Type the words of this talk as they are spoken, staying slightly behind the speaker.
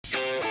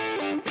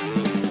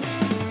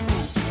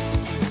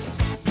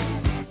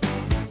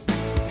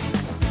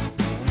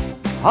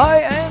Hi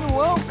and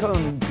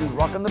welcome to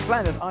Rockin' the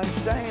Planet. I'm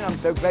Shane. I'm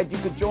so glad you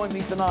could join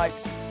me tonight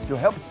to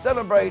help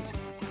celebrate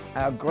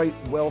our great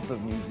wealth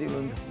of New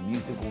Zealand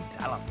musical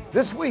talent.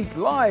 This week,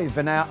 live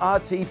in our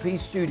RTP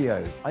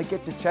studios, I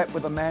get to chat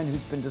with a man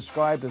who's been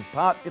described as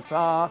part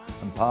guitar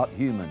and part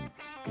human.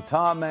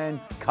 Guitar man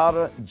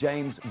Kara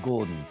James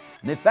Gordon.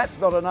 And if that's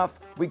not enough,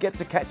 we get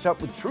to catch up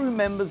with true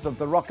members of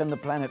the Rockin' the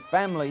Planet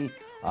family.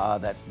 Ah,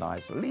 that's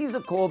nice.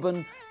 Leza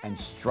Corban and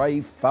Stray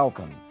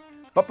Falcon.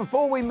 But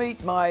before we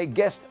meet my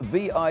guest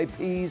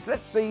VIPs,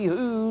 let's see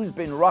who's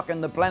been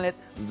rocking the planet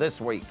this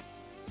week.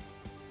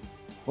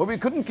 Well, we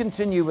couldn't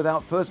continue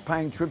without first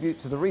paying tribute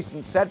to the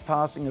recent sad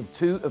passing of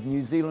two of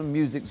New Zealand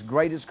music's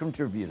greatest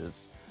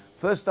contributors.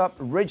 First up,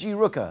 Reggie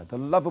Rooker, the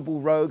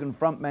lovable rogue and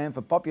frontman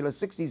for popular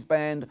 60s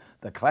band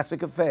The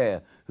Classic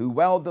Affair, who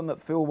wowed them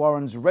at Phil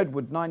Warren's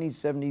Redwood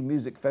 1970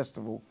 Music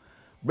Festival.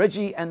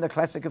 Reggie and The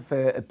Classic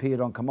Affair appeared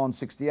on Come On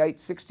 68,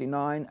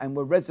 69 and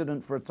were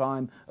resident for a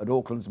time at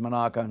Auckland's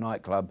Monaco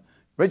nightclub.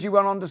 Reggie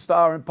went on to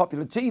star in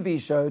popular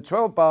TV show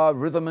 12 Bar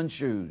Rhythm and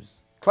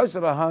Shoes. Closer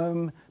to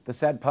home, the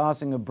sad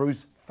passing of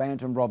Bruce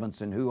Phantom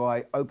Robinson, who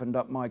I opened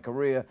up my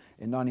career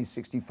in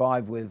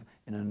 1965 with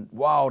in a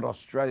wild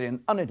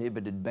Australian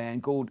uninhibited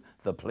band called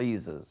The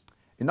Pleasers.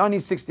 In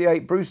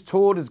 1968, Bruce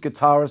toured as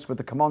guitarist with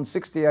the Come On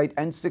 68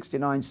 and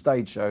 69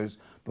 stage shows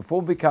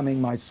before becoming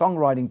my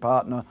songwriting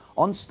partner,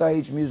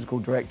 on-stage musical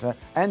director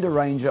and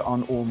arranger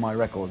on all my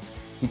records.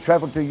 He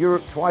travelled to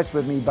Europe twice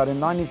with me, but in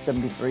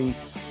 1973,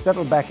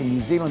 settled back in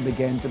New Zealand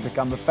again to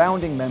become a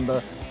founding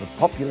member of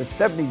popular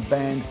 70s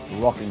band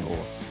Rocking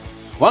Horse.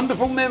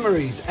 Wonderful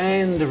memories,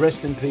 and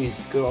rest in peace,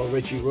 good old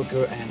Reggie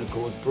Rooker and, of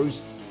course,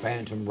 Bruce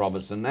Phantom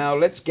Robinson. Now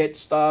let's get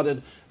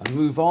started and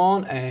move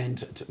on, and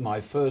to my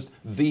first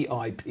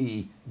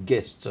VIP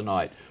guest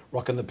tonight.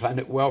 Rockin' the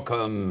Planet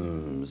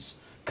welcomes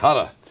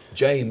Kara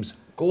James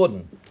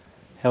Gordon.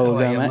 How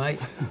are you, mate?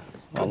 mate?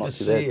 Good to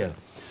see you.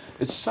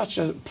 It's such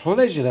a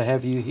pleasure to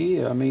have you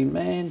here. I mean,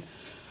 man,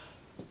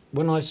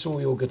 when I saw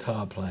your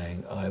guitar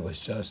playing, I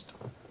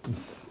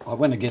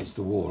went against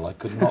the wall. I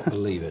could not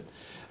believe it.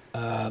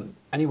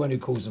 Anyone who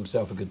calls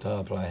himself a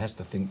guitar player has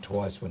to think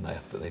twice when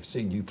after they've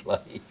seen you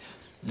play.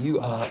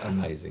 You are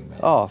amazing, man.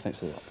 Oh,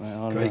 thanks a lot,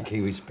 mate. Great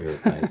Kiwi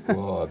spirit, mate.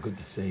 Oh, good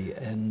to see.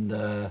 And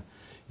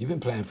you've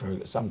been playing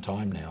for some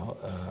time now,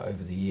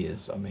 over the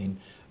years. I mean,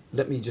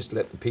 let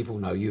the people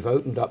know you've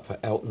opened up for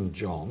Elton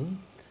John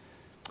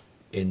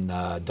in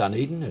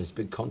Dunedin, at his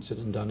big concert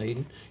in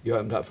Dunedin. You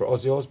opened up for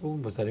Ozzy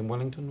Osbourne. Was that in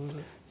Wellington, was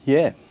it?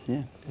 Yeah,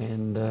 yeah.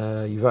 And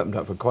you've opened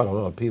up for quite a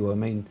lot of people. I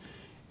mean,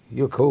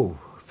 you're cool.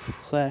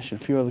 Slash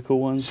and a few other cool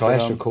ones.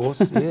 Slash, of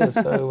course, yeah.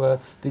 So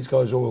these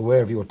guys are all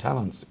aware of your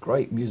talents,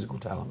 great musical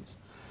talents.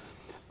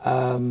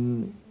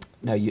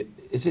 Now,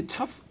 is it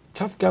tough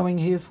going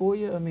here for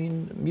you? I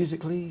mean,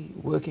 musically,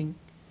 working?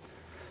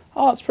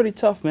 Oh, it's pretty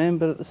tough, man.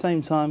 But at the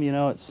same time, you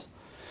know, it's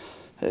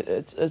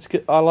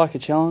good. I like a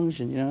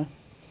challenge, and you know,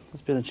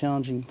 it's been a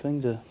challenging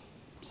thing to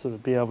sort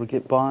of be able to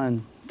get by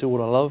and do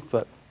what I love.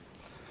 But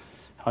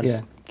I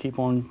just keep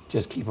on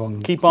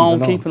keeping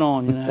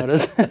on. You know how it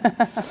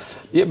is.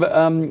 Yeah,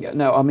 but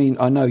no, I mean,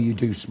 I know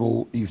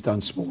you've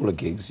done smaller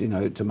gigs, you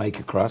know, to make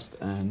a crust,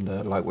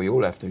 and like we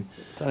all have to.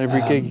 Done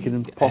every gig you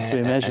can possibly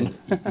imagine.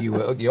 And you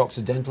were at the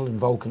Occidental in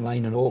Vulcan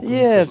Lane in Auckland.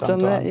 Yeah, for I've some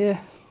done time. that.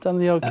 Yeah, done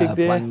the old gig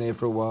there. Playing there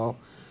for a while,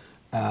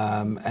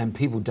 and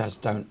people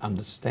just don't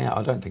understand.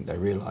 I don't think they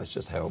realise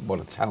just what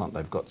a talent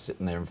they've got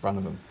sitting there in front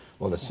of them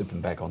while they're sipping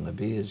back on their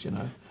beers, you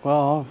know.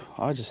 Well,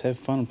 I just have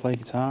fun and play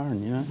guitar,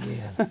 and you know.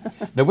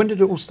 Yeah. Now, when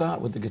did it all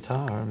start with the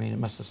guitar? I mean, it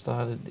must have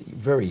started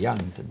very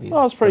young to be.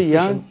 Well, I was pretty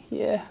young.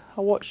 Yeah, I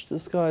watched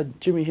this guy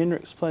Jimi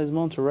Hendrix play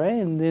Monterey,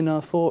 and then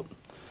I thought,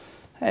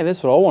 hey,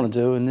 that's what I want to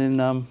do. And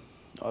then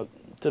I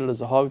did it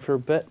as a hobby for a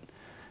bit,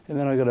 and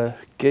then I got a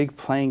gig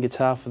playing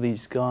guitar for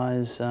these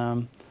guys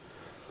at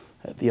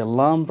the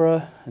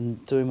Alhambra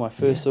and doing my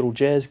first little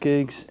jazz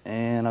gigs,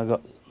 and I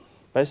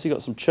basically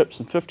got some chips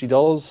and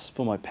 $50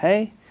 for my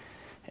pay,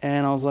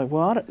 and I was like,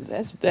 well,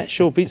 that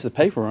sure beats the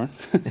paper on.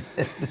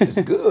 This is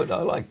good.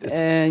 I like this.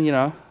 And you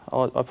know,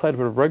 I played a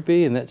bit of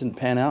rugby, and that didn't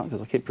pan out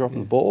because I kept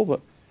dropping the ball.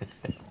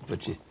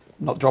 But you're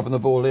not dropping the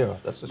ball there.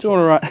 That's for doing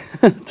all right.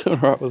 Doing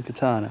all right with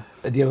guitar now.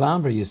 At the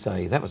Alhambra, you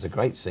say that was a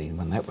great scene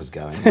when that was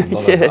going.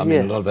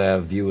 A lot of our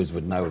viewers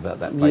would know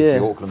about that place.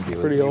 The Auckland viewers,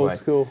 pretty old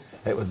school.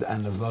 It was,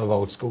 and there's a lot of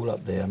old school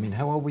up there. I mean,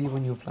 how old were you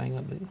when you were playing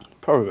up there?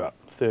 Probably about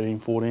 13,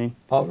 14.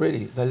 Oh,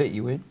 really? They let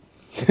you in?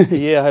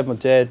 Yeah, I had my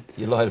dad.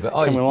 You lied about.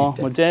 Coming along.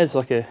 My dad's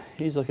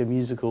he's like a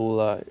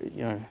musical,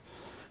 you know,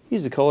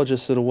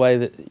 musicologist in a way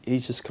that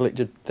he's just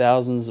collected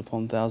thousands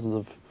upon thousands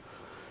of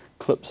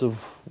clips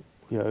of,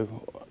 you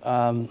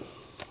know,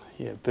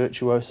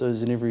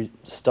 virtuosos in every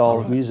style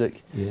of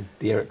music. Yeah,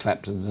 the Eric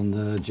Claptons and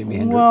the Jimi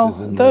Hendrixes.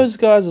 Well, and those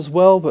guys as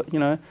well, but you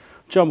know,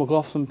 John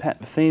McLaughlin,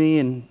 Pat Metheny,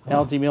 and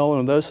Aldi Melvin,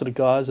 and those sort of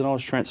guys. And I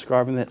was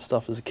transcribing that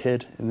stuff as a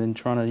kid, and then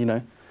trying to, you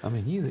know. I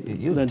mean, your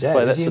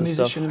dad, is he a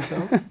musician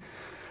himself?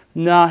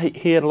 Nah,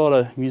 he had a lot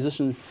of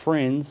musician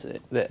friends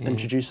that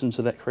introduced him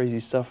to that crazy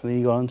stuff, and then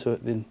he got into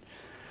it. Then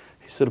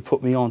sort of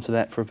put me onto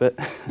that for a bit.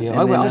 Yeah,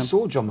 I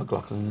saw John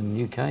McLaughlin in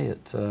the UK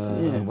at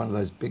one of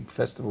those big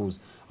festivals.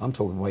 I'm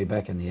talking way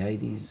back in the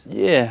 80s.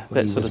 Yeah, when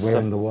that he sort was of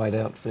wearing stuff. the white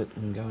outfit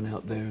and going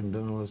out there and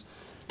doing all this.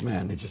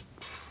 Man, it just...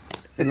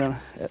 And then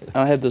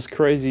I had this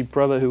crazy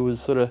brother who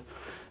was sort of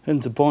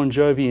into Bon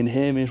Jovi and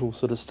hair metal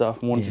sort of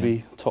stuff and wanted to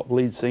be top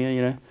lead singer,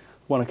 you know.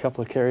 Won a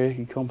couple of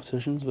karaoke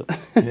competitions, but...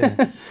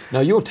 Yeah. Now,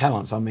 your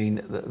talents, I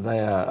mean, they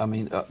are... I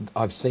mean,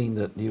 I've seen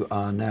that you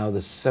are now the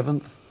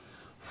 7th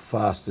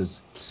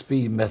fastest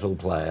speed metal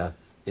player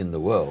in the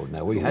world.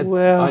 Now, we had...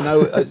 Well... I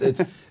know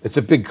it's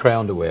a big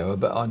crown to wear,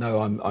 but I know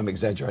I'm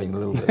exaggerating a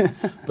little bit.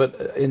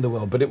 But in the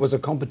world, but it was a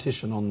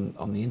competition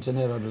on the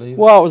internet, I believe.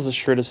 Well, it was a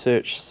Shredder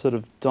Search sort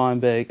of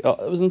dime bag.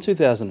 Oh, it was in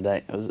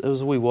 2008. It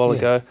was a wee while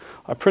ago.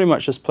 I pretty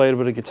much just played a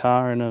bit of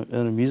guitar in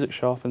a music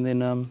shop, and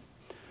then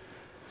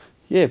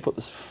put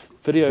this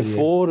video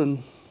forward,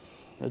 and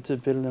it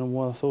did better than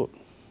what I thought.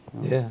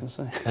 Yeah,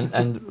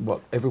 and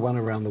what, everyone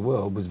around the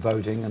world was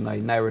voting, and they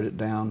narrowed it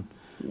down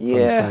from,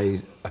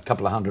 say, a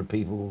couple of hundred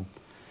people,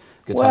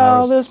 guitarists.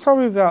 Well, there's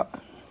probably about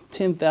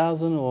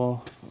 10,000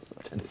 or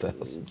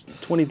 10,000,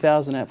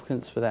 20,000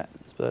 applicants for that.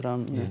 But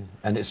yeah.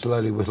 And it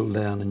slowly whittled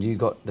down, and you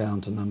got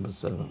down to number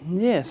 7.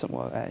 Yeah, something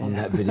like that. On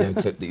that video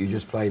clip that you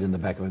just played in the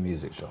back of a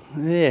music shop.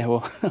 Yeah,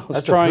 well, I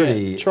was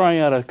trying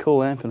out a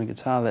cool amp and a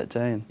guitar that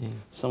day, and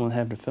someone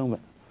happened to film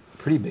it.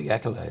 Pretty big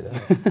accolade,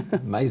 eh?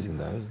 Amazing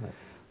though, isn't it?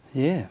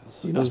 Yeah,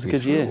 it was a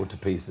good year. To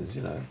pieces,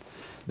 you know.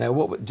 Now,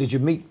 what did you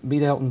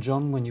meet Elton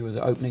John when you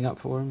were opening up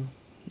for him?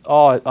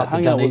 Oh, I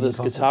hung out with his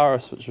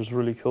guitarist, which was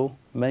really cool,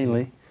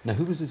 mainly. Yeah. Now,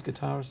 who was his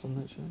guitarist on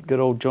that show? Good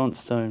old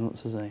Johnstone,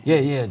 what's his name?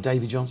 Yeah,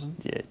 Davy Johnson.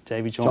 Yeah,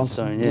 Davy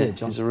Johnstone, yeah.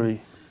 He's a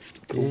really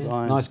cool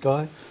guy. Nice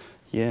guy.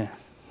 Yeah.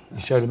 You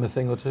showed him a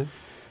thing or two?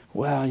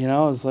 Wow, you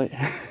know, I was like,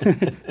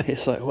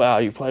 he's like, wow,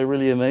 you play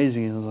really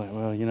amazing. And I was like,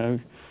 well, you know,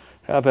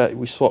 how about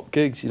we swap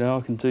gigs, you know,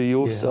 I can do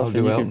your stuff. I'll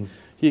do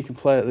Elton's. You can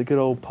play at the good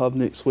old pub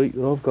next week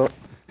that I've got.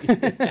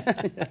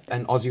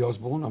 And Ozzy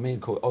Osbourne,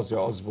 Ozzy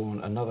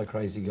Osbourne, another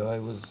crazy guy,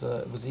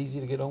 was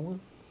easy to get on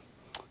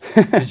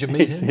with? Did you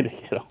meet him? Easy to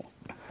get on.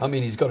 I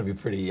mean, he's got to be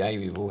pretty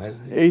amiable,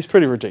 hasn't he? He's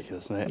pretty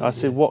ridiculous, mate. I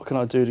said, what can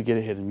I do to get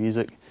ahead in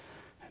music?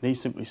 And he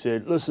simply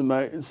said, listen,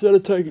 mate, instead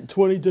of taking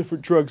 20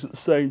 different drugs at the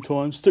same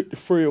time, stick to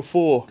 3 or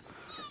 4.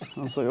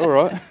 I was like, all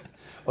right.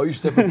 I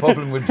used to have a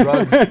problem with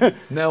drugs.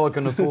 Now I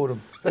can afford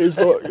them. He's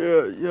like,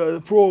 yeah,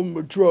 the problem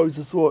with drugs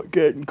is like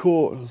getting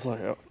caught. I was like,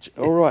 oh,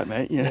 all right,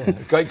 mate. Yeah.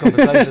 Great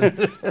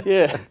conversation.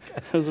 Yeah,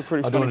 it was a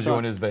pretty funny time. I don't want to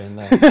join his band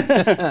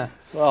now.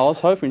 Well, I was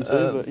hoping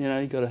to, but, you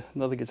know, you got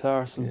another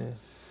guitarist. And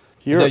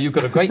you've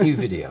got a great new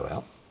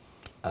video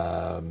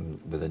out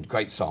with a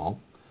great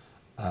song.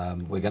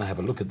 We're going to have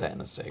a look at that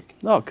in a sec.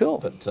 Oh, cool.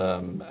 But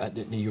are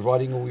you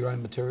writing all your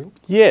own material?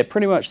 Yeah,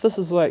 pretty much. This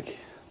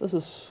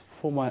is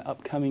for my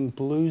upcoming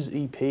blues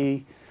EP,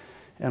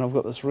 and I've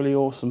got this really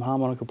awesome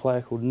harmonica player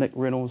called Nick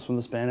Reynolds from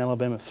this band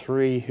Alabama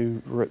 3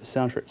 who wrote the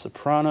soundtrack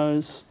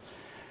Sopranos,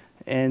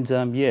 and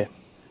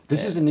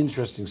This is an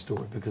interesting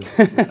story because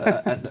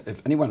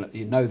if anyone,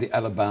 you know the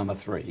Alabama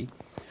 3,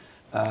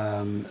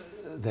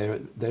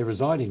 they're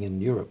residing in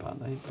Europe,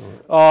 aren't they?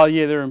 Oh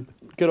yeah, they're in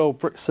good old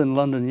Brixton,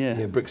 London, yeah.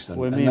 Yeah,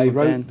 Brixton. And they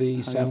wrote the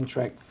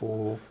soundtrack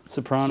for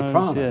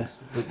Sopranos. Yeah.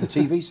 The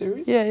TV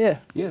series? Yeah.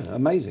 Yeah,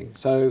 amazing.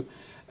 So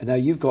now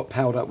you've got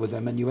palled up with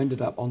them and you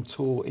ended up on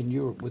tour in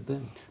Europe with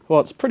them. Well,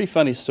 it's a pretty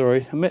funny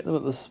story. I met them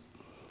at this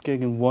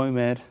gig in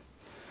WOMAD,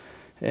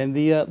 and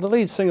the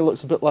lead singer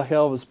looks a bit like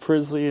Elvis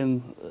Presley,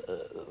 and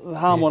the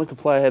harmonica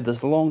player had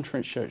this long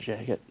trench coat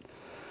jacket.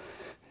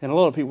 And a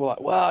lot of people were like,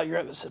 wow, you're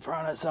at the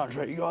Sopranos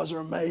soundtrack, you guys are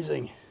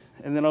amazing.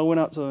 And then I went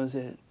up to them and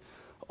said,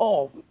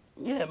 oh,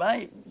 yeah,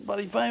 mate,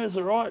 bloody famous,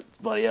 all right,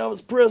 bloody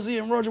Elvis Presley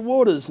and Roger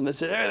Waters. And they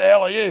said, who the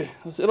hell are you?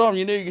 I said, I'm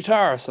your new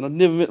guitarist, and I'd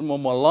never met them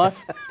in my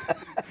life.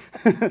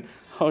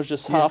 I was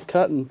just half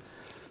cut and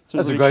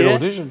that's really a great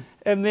audition.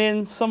 And then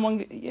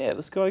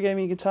this guy gave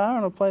me a guitar,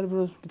 and I played a bit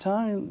of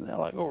guitar, and they're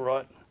like, all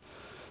right.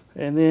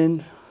 And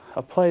then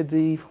I played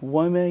the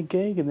WOMAD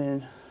gig, and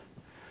then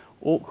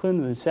Auckland,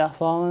 and then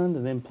South Island,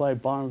 and then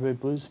played Byron Bay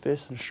Blues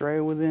Fest in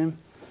Australia with them,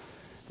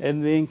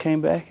 and then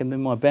came back, and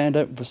then my band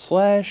opened for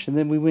Slash, and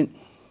then we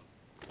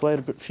played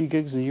a few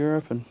gigs in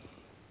Europe and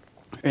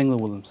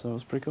England with them, so it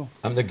was pretty cool.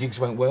 And the gigs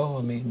went well?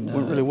 I mean...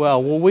 went really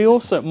well.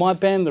 Well, my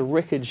band, The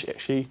Wreckage,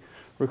 actually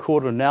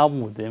recorded an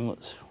album with them,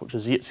 which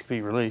is yet to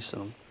be released,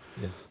 and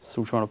I'm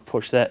still trying to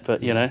push that,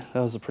 but, you know, that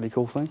was a pretty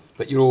cool thing.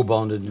 But you're all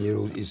bonded, and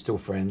you're still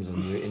friends,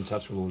 and you're in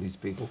touch with all these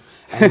people.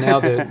 And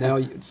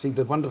now, see,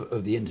 the wonder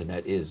of the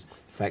internet is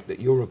the fact that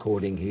you're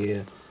recording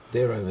here,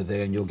 they're over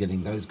there, and you're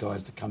getting those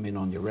guys to come in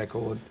on your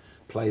record,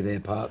 play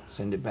their part,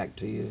 send it back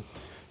to you.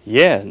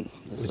 Yeah,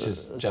 which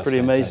is it's pretty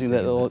amazing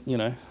that they'll, you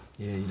know.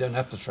 Yeah, you don't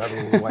have to travel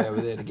all the way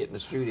over there to get in the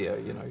studio,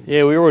 you know.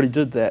 Yeah, we already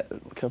did that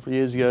a couple of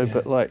years ago,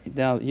 but like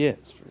now,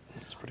 it's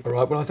pretty cool. All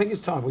right, well, I think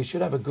it's time. We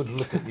should have a good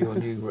look at your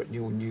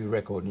new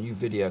record, new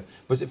video.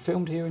 Was it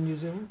filmed here in New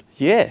Zealand?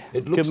 Yeah,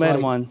 it looks good mate like,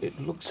 of mine.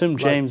 It looks Tim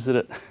James did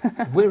it.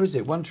 Where is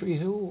it? One Tree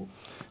Hill?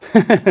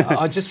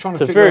 I'm just trying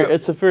to figure out.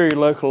 It's a very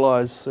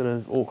localised sort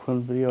of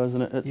Auckland video,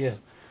 isn't it?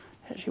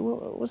 Actually,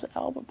 what was it,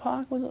 Albert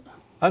Park, was it?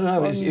 I don't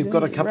know, you've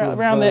got a couple of...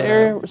 Around that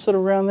area, sort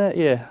of around that,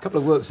 yeah. A couple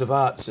of works of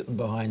art sitting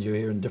behind you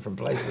here in different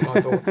places. And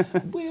I thought,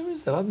 where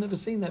is that? I've never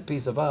seen that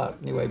piece of art.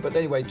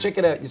 Anyway, check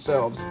it out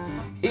yourselves.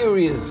 Here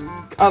he is,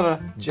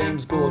 Cutter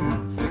James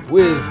Gordon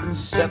with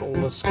Settle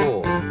the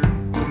Score.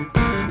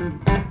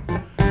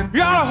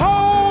 Got a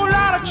whole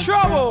lot of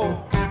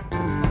trouble.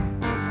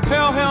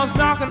 Hell's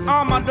knocking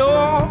on my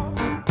door.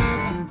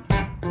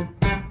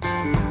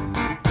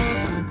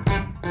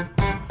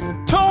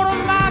 Told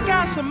them I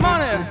got some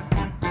money.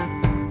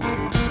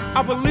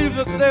 I believe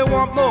that they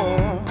want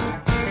more.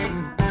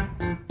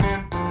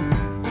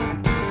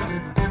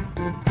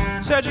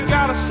 Said you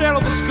gotta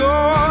settle the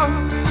score,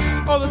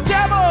 or the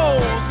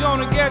devil's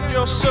gonna get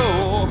your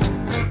soul.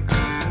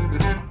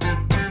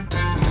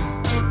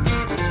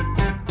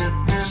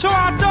 So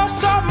I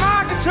dust up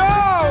my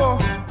guitar,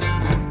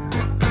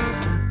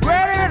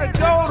 ready to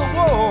go to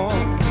war.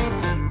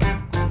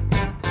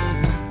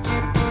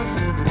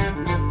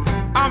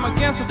 I'm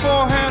against a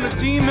four-handed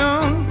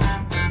demon.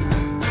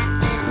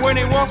 When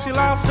he walks, he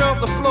lights up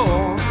the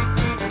floor.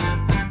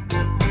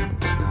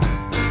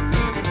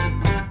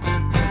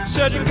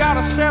 Said you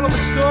gotta settle the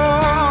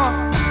score,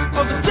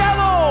 or the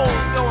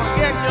devil's gonna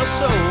get your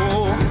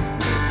soul.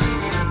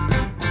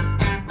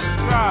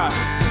 Right.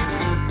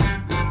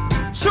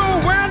 So I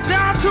went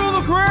down to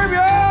the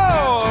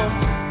graveyard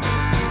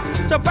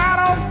to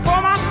battle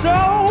for my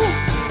soul.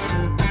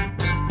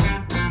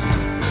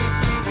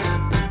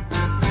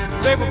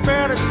 They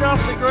prepared a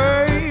dusty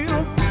grave,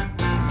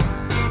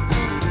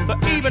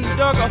 they even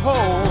dug a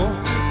hole.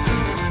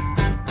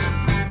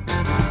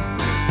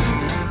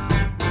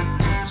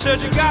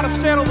 Said you gotta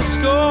settle the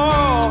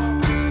score,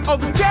 or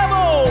the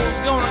devil's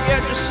gonna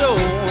get your soul.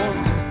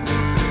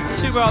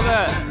 See about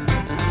that.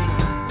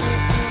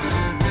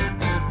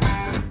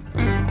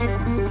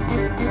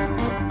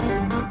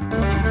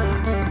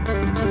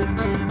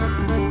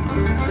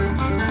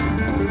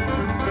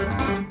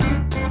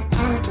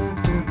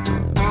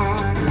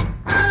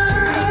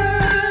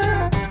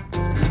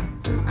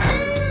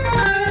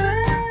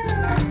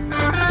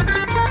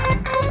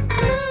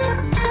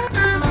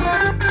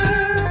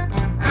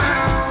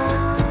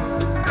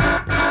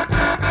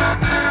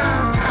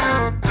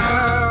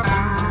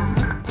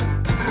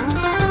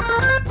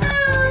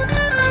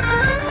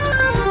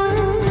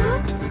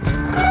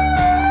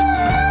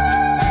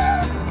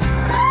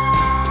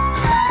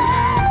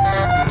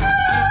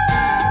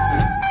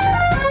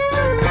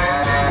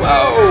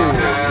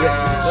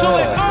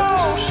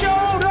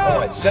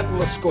 Settle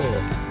the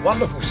Score.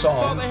 Wonderful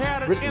song,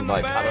 written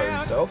by Cutter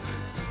himself.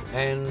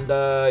 And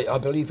I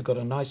believe we've got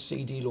a nice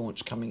CD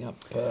launch coming up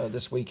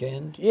this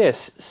weekend.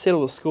 Yes,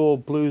 Settle the Score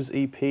Blues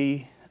EP,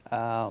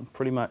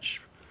 pretty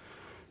much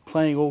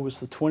playing August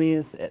the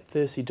 20th at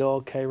Thirsty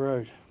Dog, K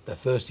Road. The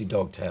Thirsty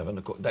Dog Tavern,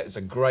 of course, that's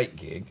a great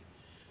gig.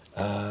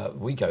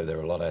 We go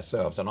there a lot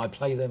ourselves, and I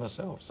play there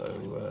myself, so there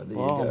you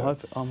go.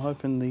 I'm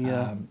hoping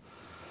the...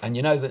 and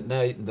you know that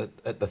now that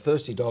at the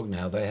Thirsty Dog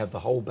now, they have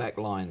the whole back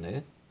line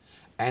there,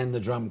 and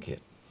the drum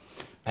kit,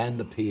 and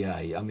the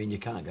PA. I mean, you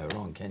can't go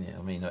wrong, can you?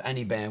 I mean,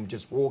 any band,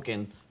 just walk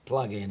in,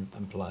 plug in,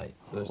 and play.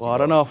 Well, I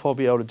don't know if I'll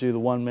be able to do the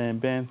one-man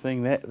band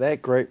thing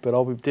that great, but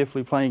I'll be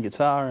definitely playing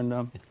guitar. And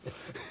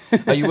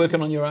Are you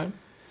working on your own?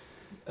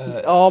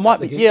 I might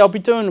be. Yeah, I'll be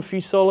doing a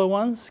few solo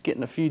ones,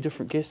 getting a few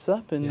different guests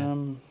up,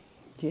 and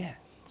yeah,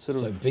 sort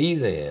of. So be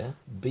there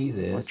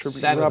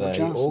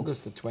Saturday,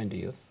 August the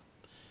 20th.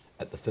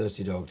 At the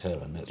Thirsty Dog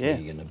Tavern, that's where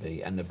you're going to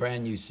be. And the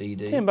brand new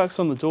CD. $10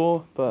 on the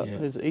door, but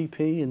there's an EP,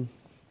 and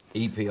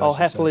I'll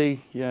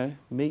happily,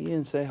 meet you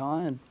and say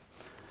hi and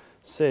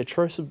say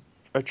atrocious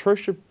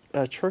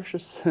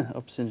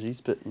obscenities,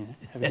 but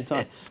have a good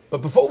time.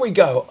 But before we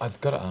go,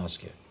 I've got to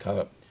ask you,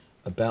 Cutter,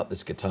 about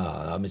this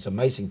guitar. I mean, it's an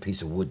amazing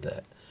piece of wood,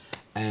 that.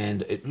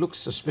 And it looks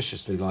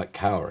suspiciously like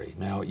Kauri.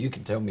 Now, you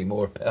can tell me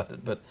more about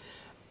it, but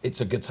it's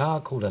a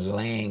guitar called a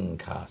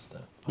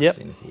Lancaster. I've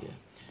seen it here.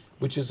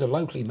 Which is a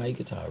locally made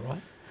guitar,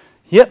 right?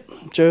 Yep,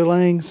 Joe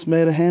Lang's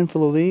made a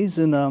handful of these,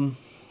 and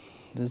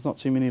there's not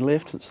too many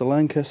left. It's a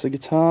Lancaster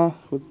guitar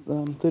with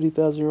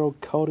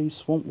 30,000-year-old Cody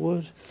swamp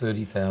wood.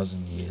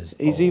 30,000 years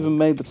He's old. even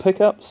made the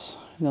pickups.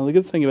 Now, the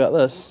good thing about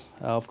this,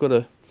 I've got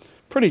a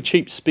pretty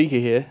cheap speaker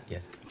here. Yeah.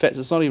 In fact,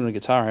 it's not even a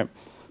guitar amp.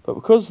 But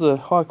because of the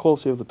high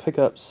quality of the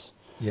pickups,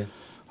 I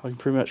can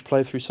pretty much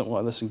play through something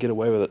like this and get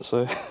away with it.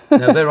 So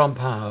now, they're on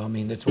par. I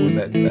mean, they're talking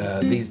about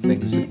these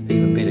things,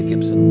 even better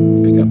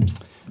Gibson pickups.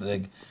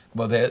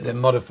 They're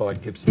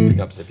modified Gibson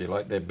pickups, if you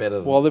like. They're better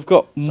than Well, they've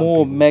got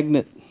more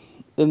magnet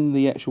in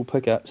the actual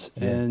pickups,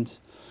 and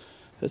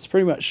it's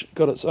pretty much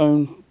got its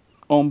own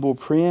onboard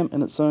preamp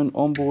and its own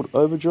onboard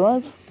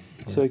overdrive,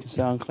 so it can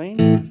sound clean,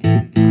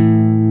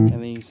 and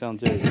then you can sound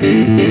dirty.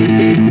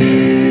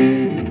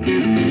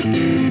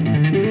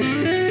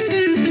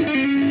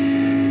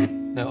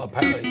 Now,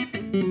 apparently,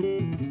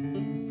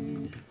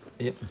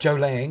 Joe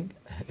Lang,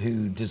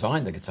 who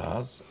designed the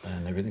guitars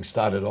and everything,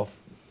 started off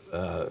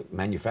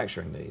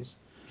manufacturing these.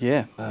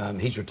 Yeah.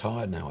 He's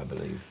retired now, I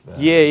believe.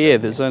 Yeah.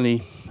 There's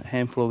only a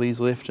handful of these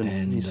left,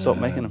 and he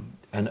stopped making them.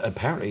 And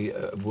apparently,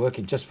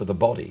 working just for the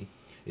body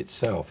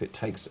itself, it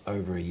takes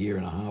over a year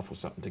and a half or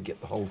something to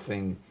get the whole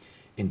thing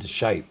into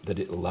shape that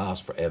it'll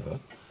last forever.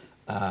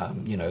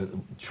 You know,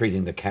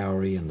 treating the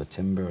cowrie and the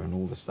timber and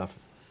all the stuff.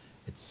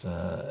 It's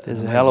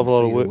there's a hell of a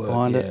lot of work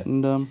behind it,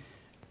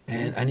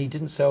 and he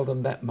didn't sell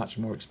them that much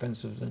more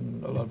expensive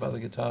than a lot of other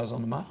guitars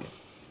on the market.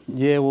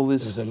 Yeah, well, It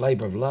was a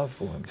labour of love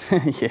for him.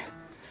 yeah.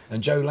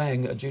 And Joe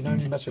Lang, do you know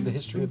much of the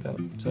history about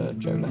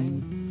Joe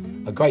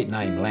Lang? A great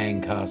name,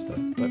 Lancaster.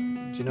 But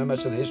do you know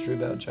much of the history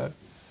about Joe?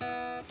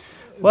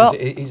 Well,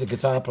 he's a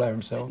guitar player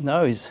himself.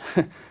 No,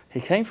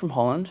 he came from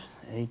Holland.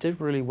 And he did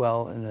really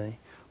well in a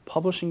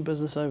publishing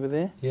business over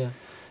there. Yeah.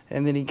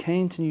 And then he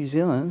came to New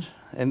Zealand.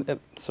 And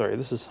sorry,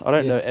 I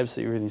don't know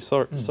absolutely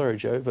everything. Sorry,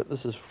 Joe, but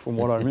this is from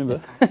what I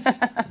remember.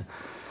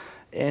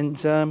 And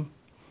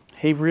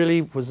he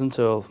really was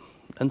into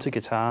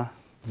guitar.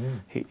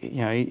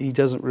 He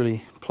doesn't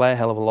really play a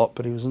hell of a lot,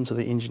 but he was into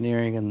the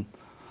engineering and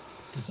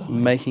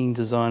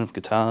design of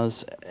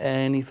guitars.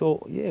 And he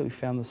thought, we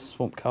found this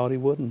swamp coyote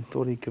wood and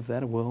thought he'd give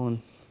that a whirl.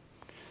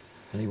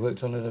 And he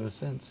worked on it ever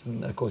since.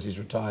 And of course, he's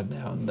retired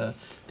now. And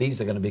these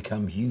are going to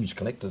become huge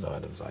collector's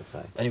items, I'd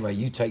say. Anyway,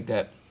 you take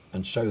that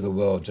and show the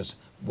world just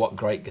what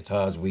great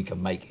guitars we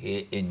can make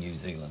here in New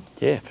Zealand.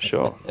 Yeah, for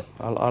sure.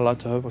 I like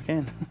to hope I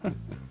can.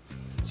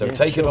 So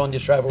take it on your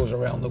travels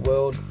around the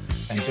world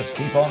and just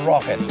keep on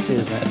rocking.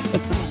 Cheers, man.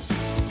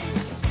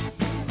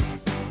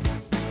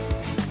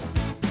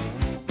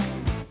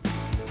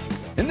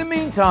 In the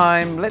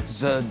meantime,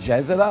 let's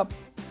jazz it up.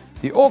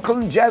 The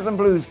Auckland Jazz and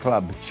Blues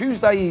Club,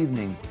 Tuesday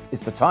evenings.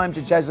 It's the time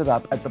to jazz it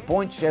up at the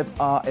Point Chef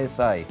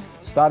RSA,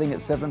 starting at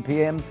 7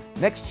 p.m.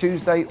 Next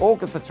Tuesday,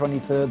 August the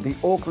 23rd, the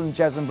Auckland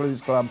Jazz and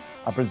Blues Club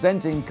are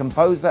presenting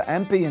composer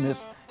and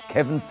pianist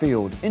Kevin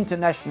Field,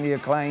 internationally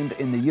acclaimed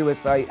in the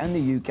USA and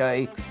the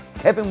UK.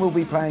 Kevin will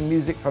be playing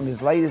music from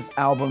his latest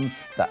album,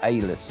 The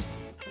A-List.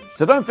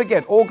 So don't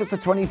forget, August the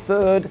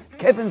 23rd,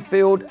 Kevin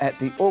Field at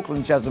the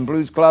Auckland Jazz and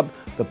Blues Club,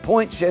 the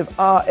Point Chef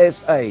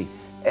RSA,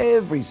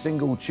 every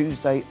single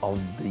Tuesday of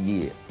the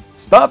year.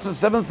 Starts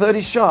at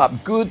 7:30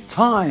 sharp. Good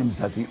times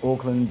at the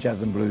Auckland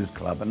Jazz and Blues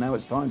Club. And now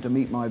it's time to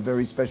meet my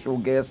very special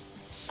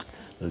guests,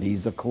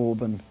 Leza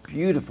Corban,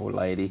 beautiful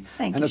lady.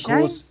 Thank and you, of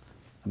course,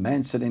 a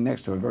man sitting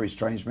next to a very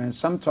strange man.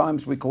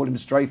 Sometimes we call him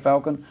Stray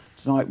Falcon.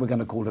 Tonight we're going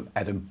to call him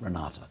Adam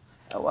Renata.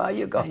 How are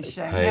you guys?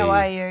 Hey, Shane. How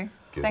are you?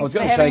 Good. I was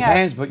going to shake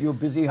hands, but you're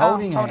busy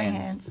holding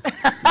hands.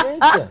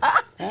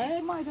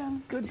 Hey, my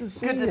darling. Good to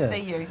see you. Good to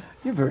see you.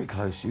 You're very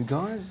close, you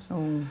guys.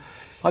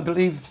 I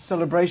believe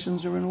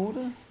celebrations are in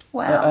order.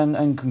 Wow.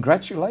 And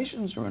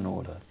congratulations are in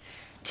order.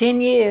 10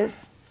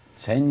 years.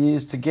 10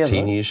 years together.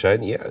 10 years,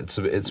 Shane. Yeah,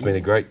 it's been a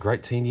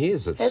great 10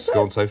 years. It's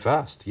gone so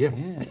fast. Yeah.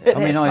 I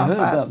mean, I heard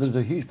about there was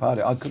a huge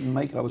party. I couldn't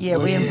make it.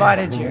 We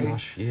invited you.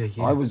 Gosh, yeah.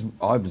 I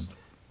was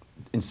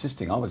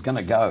insisting I was going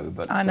to go,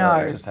 but I know.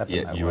 It just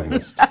happened that you way. were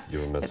missed. You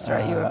were missed.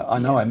 That's right. I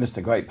know I missed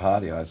a great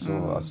party. I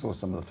saw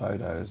some of the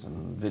photos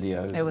and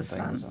videos. It was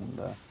and things. fun.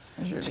 And,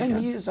 It was really 10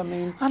 good. years. I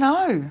mean, I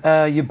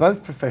know. you're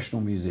both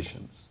professional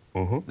musicians.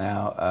 Mm-hmm.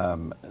 Now,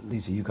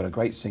 Leza, you've got a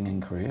great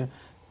singing career.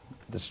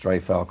 The Stray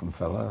Falcon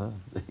fella,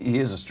 he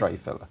is a stray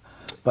fella,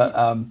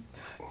 but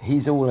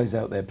he's always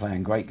out there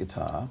playing great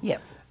guitar.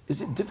 Yep.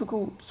 Is it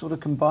difficult sort of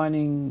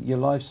combining your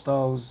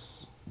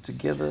lifestyles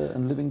together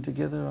and living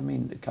together? I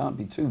mean, it can't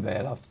be too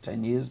bad after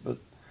 10 years, but...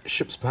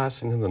 Ships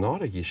passing in the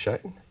night, I guess,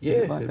 Shane. Yeah,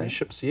 it like it'd be that?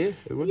 ships, it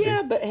would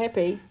Yeah, be. but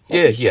happy.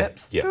 Yeah, Happy yeah,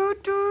 ships. yeah.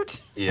 Doot,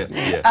 doot.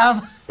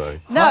 Yeah. So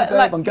No, Hi, babe,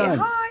 like, I'm going.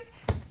 hi.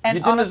 And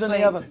Your dinner's in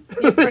the honestly, oven.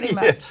 yeah, pretty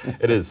much.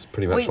 it is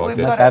pretty much like we've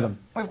that. That's got Adam.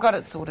 We've got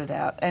it sorted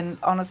out. And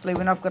honestly,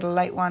 when I've got a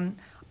late one,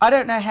 I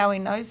don't know how he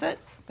knows it,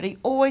 but he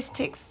always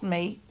texts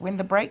me when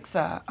the breaks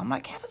are. I'm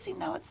like, how does he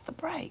know it's the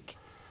break?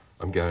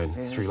 I'm going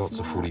Very 3 lots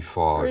of smart.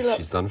 45. 3 lots.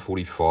 She's done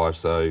 45,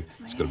 so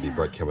there's got to be a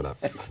break coming up.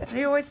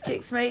 He always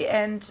texts me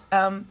and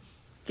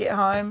get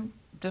home,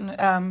 dinner,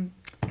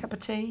 cup of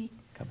tea,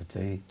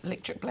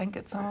 electric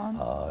blankets on.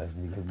 Oh,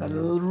 isn't he The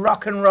living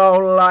rock and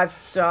roll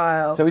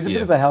lifestyle. So he's a bit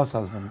Yeah. of a house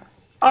husband.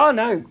 Oh,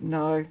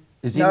 no.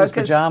 Is he No, in his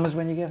 'cause- pyjamas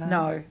when you get home?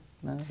 No.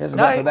 No, he hasn't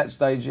No. got to that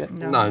stage yet?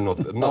 No. No, not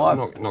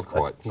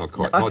quite,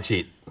 not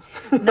yet.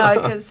 No,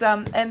 because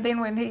and then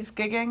when he's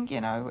gigging,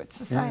 it's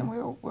the same.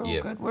 We're all Yeah.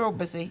 good. We're all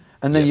busy.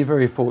 And then Yeah. you're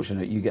very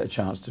fortunate you get a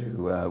chance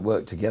to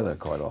work together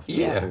quite often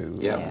Yeah, too,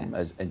 yeah.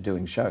 and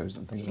doing shows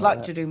and things Like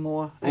like to that. do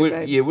more.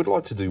 We'd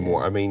like to do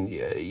more. I mean,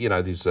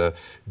 there's a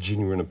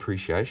genuine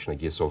appreciation, I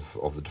guess, of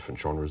the different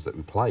genres that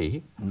we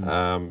play,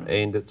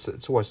 and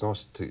it's always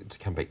nice to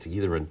come back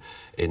together and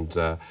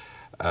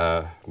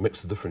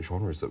mix the different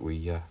genres that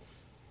we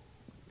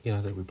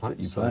that we play.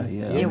 You play,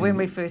 yeah. Yeah, when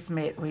we first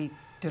met, we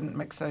didn't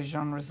mix those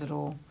genres at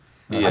all.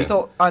 Yeah.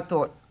 I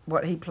thought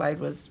what he played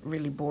was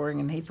really boring,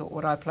 and he thought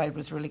what I played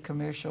was really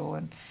commercial,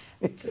 and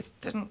it just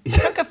didn't. It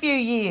took a few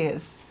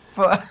years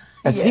for.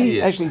 Has yeah.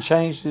 he actually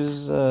changed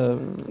his...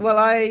 Well,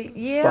 I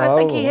style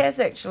think he or- has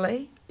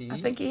actually. I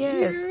think he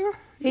has.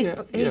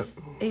 Yeah,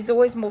 He's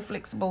always more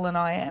flexible than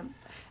I am,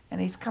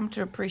 and he's come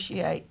to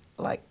appreciate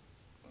like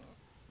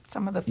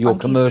some of the Your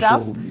funky commercial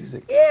stuff.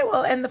 music. Yeah,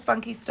 well, and the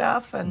funky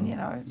stuff, and you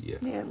know, Yeah.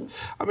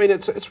 I mean,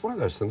 it's one of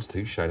those things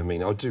too, Shane. I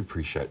mean, I do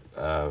appreciate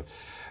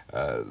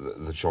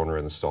the genre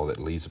and the style that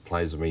Leza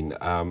plays. I mean,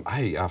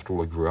 hey, after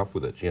all, I grew up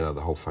with it. You know,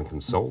 the whole funk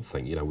and soul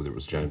thing. You know, whether it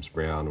was James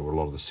Brown or a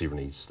lot of the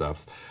 '70s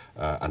stuff,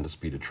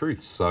 Undisputed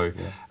Truth. So,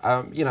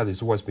 you know,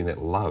 there's always been that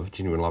love,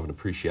 genuine love and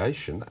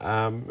appreciation.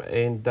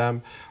 And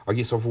I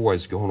guess I've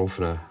always gone off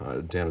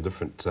down a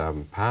different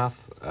path,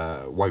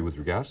 way with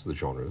regards to the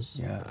genres.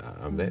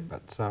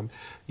 But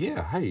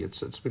yeah, hey,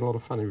 it's been a lot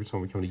of fun every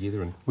time we come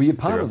together. And well, you're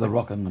part of the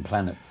Rockin' the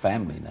Planet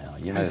family now.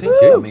 You know, thank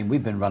you. I mean,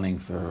 we've been running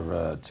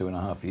for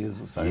 2.5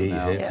 years or so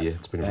now.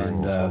 It's been a very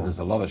long And time. there's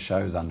a lot of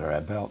shows under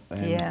our belt.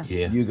 And Yeah.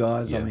 you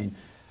guys, I mean,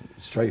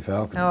 Stray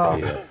Falcon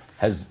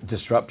has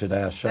disrupted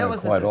our show that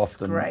was quite a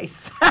often.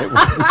 disgrace. We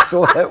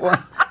saw that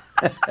one.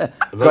 Those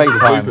Great are the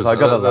times. bloopers. I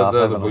got to laugh.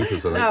 They're the haven't I? bloopers. I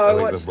think. No, I I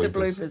think watched the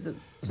bloopers.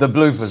 It's The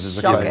bloopers is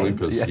a Shocking. great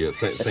bloopers. yeah. Yeah,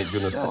 thank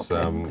goodness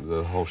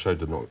the whole show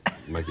did not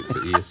make it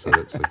to air, so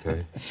that's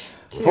okay.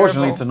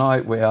 Fortunately, Terrible.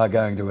 tonight we are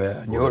going to air,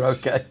 and you're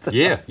okay.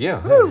 Yeah.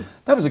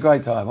 That was a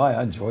great time.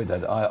 I enjoyed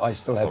that. I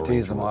still have Thoroughly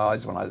tears in my enjoyed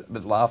eyes when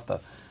with laughter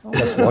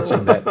just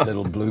watching that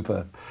little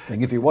blooper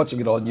thing. If you're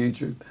watching it on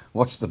YouTube,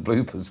 watch the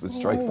bloopers with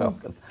Stray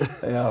Falcon.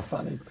 They are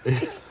funny.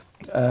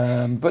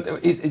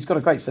 But he's got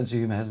a great sense of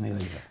humour, hasn't he,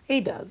 Leza?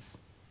 he does.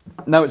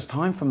 Now it's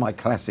time for my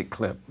classic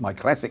clip, my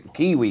classic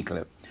Kiwi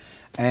clip.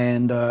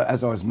 And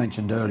as I was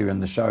mentioned earlier in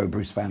the show,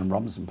 Bruce Phantom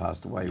Robinson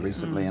passed away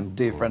recently, and a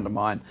dear friend of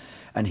mine.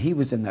 And he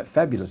was in that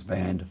fabulous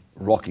band,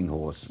 Rocking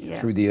Horse,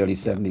 through the early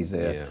 70s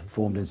there,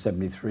 formed in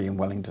 73 in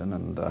Wellington.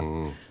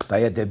 And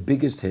they had their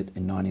biggest hit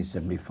in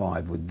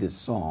 1975 with this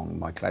song,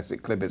 my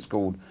classic clip. It's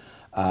called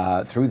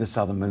Through the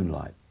Southern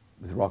Moonlight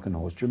with Rocking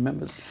Horse. Do you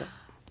remember?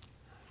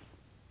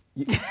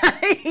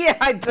 Yeah,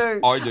 I do.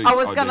 I do, I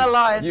was I going to do.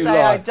 lie and You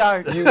say lie. I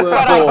don't. You were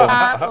but born.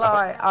 I can't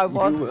lie. I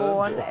was were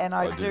born, born. and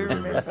I do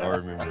remember. I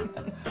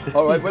remember it.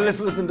 All right, well,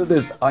 let's listen to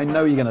this. I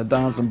know you're going to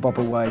dance and bop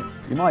away.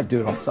 You might do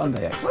it on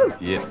Sunday, actually.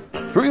 Yeah.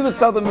 Through the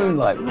Southern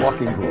Moonlight,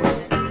 Rocking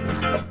Horse.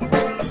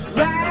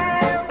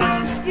 Rye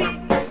whiskey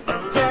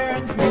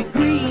turns me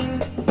green.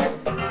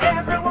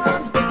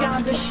 Everyone's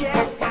begun to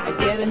shake and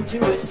get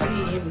into a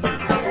scene.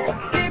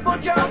 People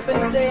jump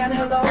and saying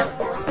hello,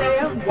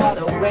 saying what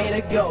a way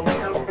to go.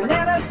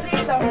 Let us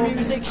see the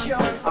music show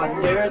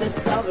under the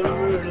southern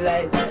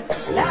moonlight.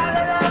 La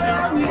la la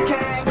la, we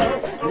can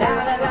go. La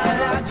la la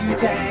la, do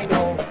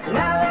tango.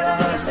 La la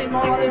la, say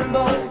more than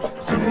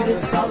both to the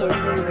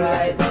southern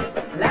moonlight.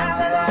 La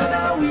la la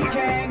la, we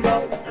can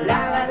go.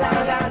 La la la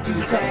la, do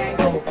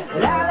tango.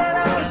 La la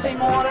la, say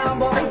more than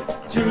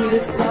both to the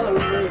southern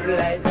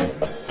moonlight.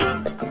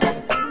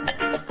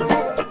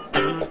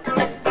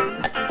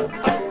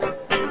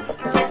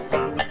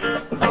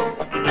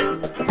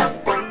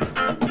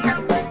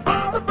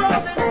 All the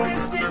brothers,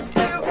 sisters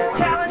do,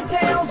 telling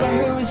tales of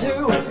who's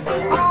who.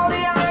 All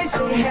the eyes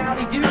say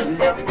howdy do,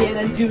 let's get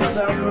into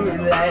some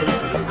moonlight.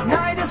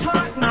 Night is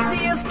hot and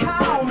sea is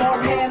calm,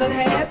 more hand in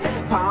hand,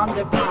 palm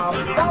to palm.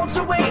 Boats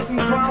are waiting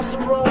across the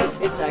road,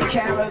 it's a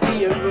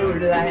Caribbean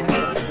moonlight.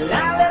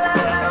 La la la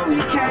la, we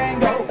can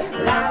go.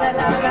 La la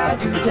la la,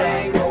 do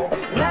tango.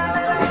 La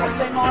la la,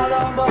 say more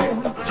than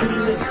both to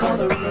the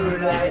southern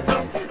moonlight.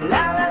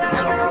 La la la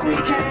la, we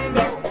can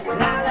go.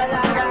 La la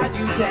la la,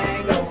 do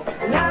tango.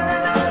 La la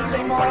la,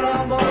 say more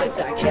than both, it's a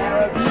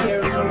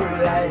Caribbean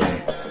moonlight.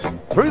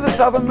 Through the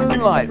Southern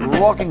Moonlight,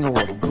 Rocking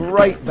Horse,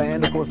 great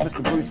band. Of course,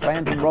 Mr. Bruce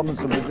Phantom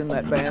Robinson was in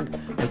that band.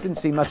 I didn't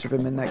see much of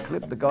him in that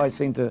clip. The guy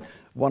seemed to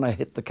want to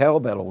hit the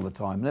cowbell all the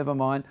time. Never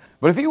mind.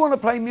 But if you want to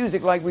play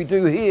music like we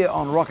do here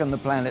on Rockin' the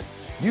Planet,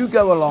 you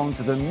go along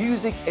to the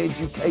Music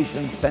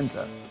Education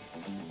Centre.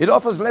 It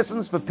offers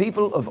lessons for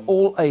people of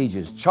all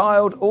ages,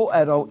 child or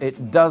adult, it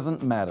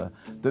doesn't matter.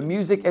 The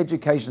Music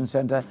Education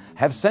Centre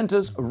have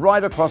centres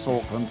right across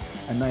Auckland,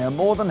 and they are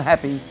more than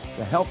happy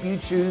to help you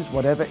choose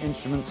whatever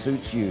instrument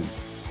suits you.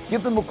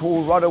 Give them a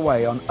call right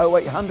away on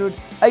 0800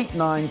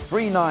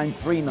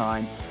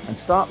 893939 and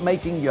start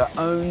making your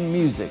own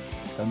music.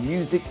 The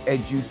Music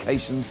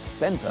Education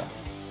Centre.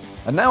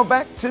 And now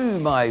back to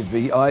my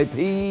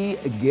VIP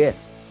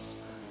guests.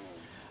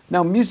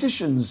 Now,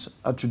 musicians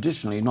are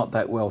traditionally not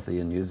that wealthy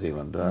in New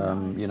Zealand.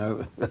 You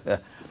know,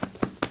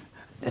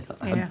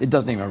 it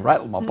doesn't even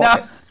rattle my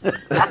pocket.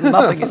 There's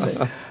nothing in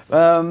there.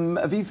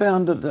 Have you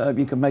found that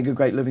you can make a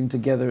great living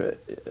together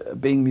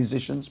being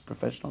musicians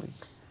professionally?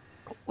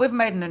 We've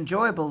made an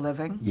enjoyable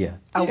living. Yeah.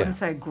 I wouldn't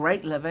say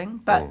great living,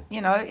 but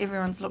you know,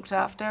 everyone's looked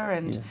after,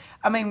 and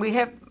I mean,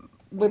 we've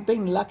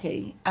been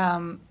lucky.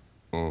 And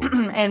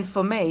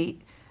for me,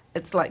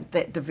 it's like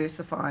that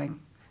diversifying.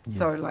 Yes.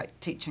 So like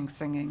teaching,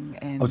 singing,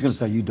 and I was going to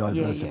say you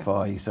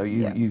diversify. So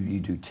you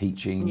do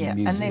teaching,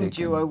 music, and then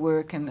duo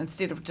work, and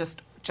instead of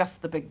just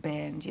the big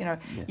band, you know,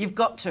 you've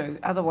got to.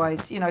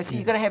 Otherwise, you know, so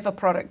you've got to have a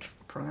product.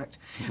 But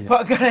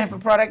got to have a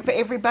product for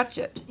every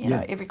budget. You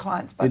know, every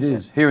client's budget. It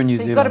is here in New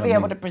Zealand. So you've got to be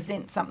able to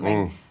present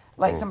something.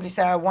 Like somebody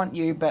say, I want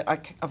you, but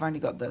I've only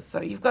got this.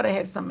 So you've got to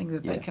have something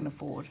that they can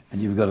afford.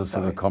 And you've got to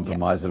sort of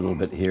compromise a little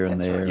bit here and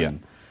That's there. right.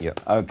 And Yeah.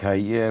 okay,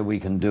 yeah, we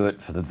can do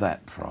it for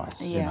that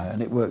price. You Yeah. know,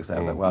 and it works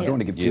out that way. I Yeah. don't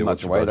want to give Yeah, too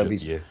what's much your away.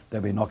 budget?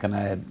 They'll be knocking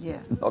Yeah.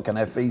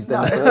 our fees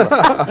down No.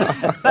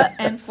 further. But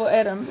and for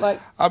Adam, like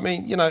I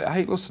mean, you know,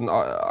 hey, listen,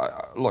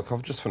 look,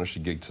 I've just finished a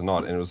gig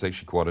tonight, and it was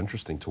actually quite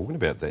interesting talking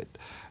about that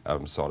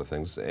side of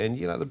things. And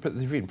you know, the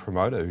event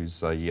promoter,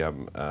 who's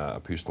a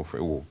personal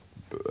friend, or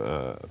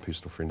a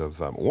personal friend of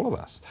all of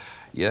us,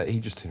 yeah, he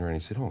just turned around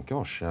and he said, "Oh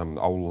gosh,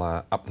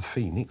 I'll up the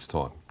fee next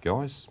time,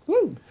 guys."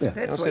 woo, Yeah. And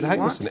that's I what said, you "Hey,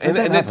 want. listen," And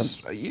and that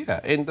that's yeah,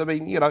 and I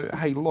mean, you know,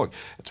 hey, look,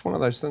 it's one of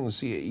those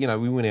things. You know,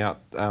 we went out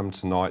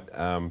tonight,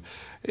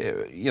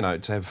 you know,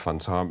 to have a fun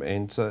time,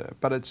 and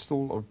but it's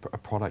still a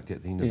product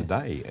at the end of the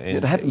day. And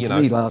It happened you to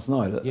know, me last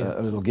night, yeah.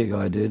 a little gig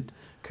I did,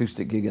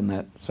 acoustic gig and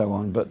that, so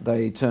on. But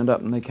they turned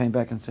up and they came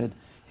back and said,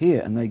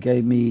 here, and they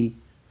gave me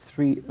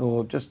 3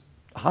 or just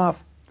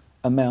half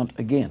amount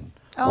again.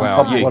 Oh, On Wow,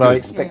 top of yeah, what good, I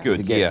expected good,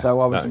 to get. yeah.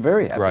 So I was No,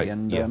 very happy, great,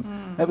 and yeah.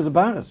 that was a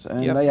bonus.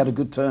 And Yep. they had a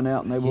good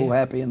turnout, and they were all Yeah.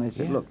 happy, and they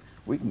said, Yeah. look,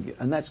 we can get,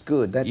 and that's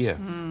good. That's Yeah.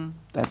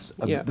 that's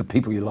Yeah. the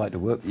people you like to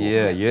work for.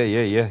 Yeah,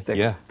 They,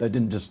 yeah. they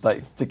didn't just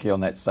stick you on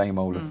that same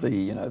old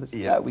fee, you know. They said,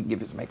 Yeah. yeah, we can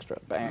give you some extra,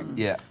 bang.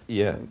 Yeah,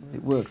 yeah.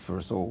 It works for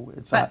us all.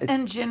 But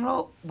in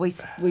general, we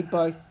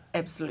both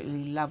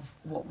absolutely love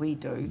what we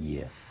do.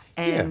 Yeah.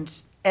 And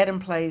Adam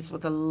plays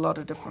with a lot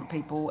of different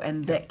people,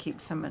 and that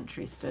keeps him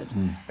interested.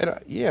 And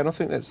and I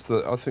think that's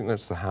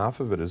the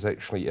half of it is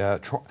actually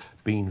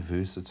being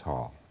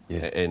versatile.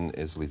 Yeah. And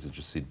as Leza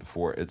just said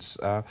before, it's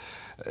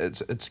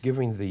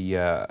giving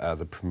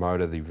the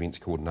promoter, the events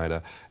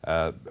coordinator,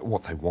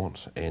 what they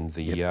want, and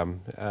the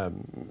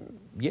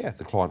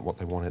client what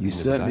they want. At You the end of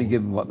certainly the day.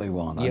 give them what they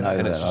want. I Yeah, know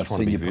and that. it's just I've trying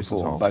to seen be you before,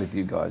 versatile. both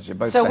you guys. You're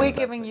both So we're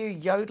fantastic. giving you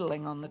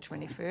yodeling on the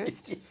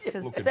 21st,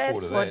 because Looking that's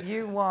forward to what that.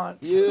 you want.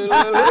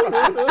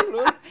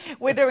 Yeah.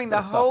 We're doing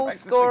the Start whole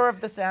practicing. score of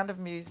The Sound of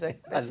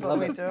Music. That's what love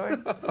we're it.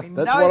 doing. We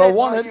That's know what I that's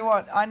wanted. what you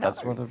want. I know.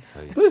 That's what I'll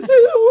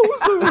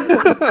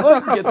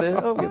get there.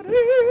 I'll get there.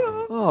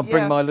 Oh, I'll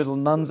bring Yeah. my little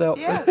nun's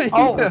outfit. Yeah.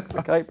 Oh,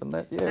 The cape and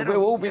that. Yeah, that'll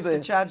we'll all be have to there.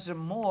 charge them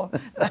more.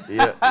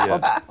 Yeah,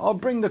 yeah. I'll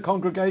bring the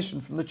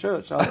congregation from the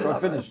church after I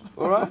finished.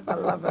 All right? I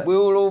love it.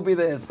 We'll all be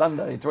there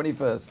Sunday,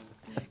 21st.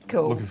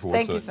 Cool. Looking forward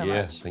Thank to you it. so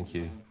Yeah, much. thank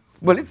you.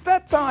 Well, it's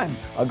that time.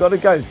 I've got to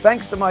go.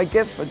 Thanks to my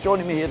guests for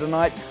joining me here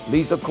tonight,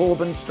 Leza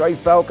Corban, Stray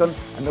Falcon,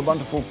 and the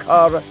wonderful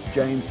Cara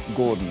James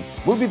Gordon.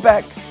 We'll be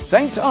back,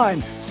 same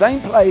time,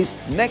 same place,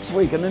 next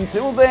week. And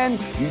until then,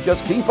 you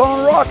just keep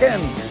on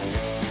rocking.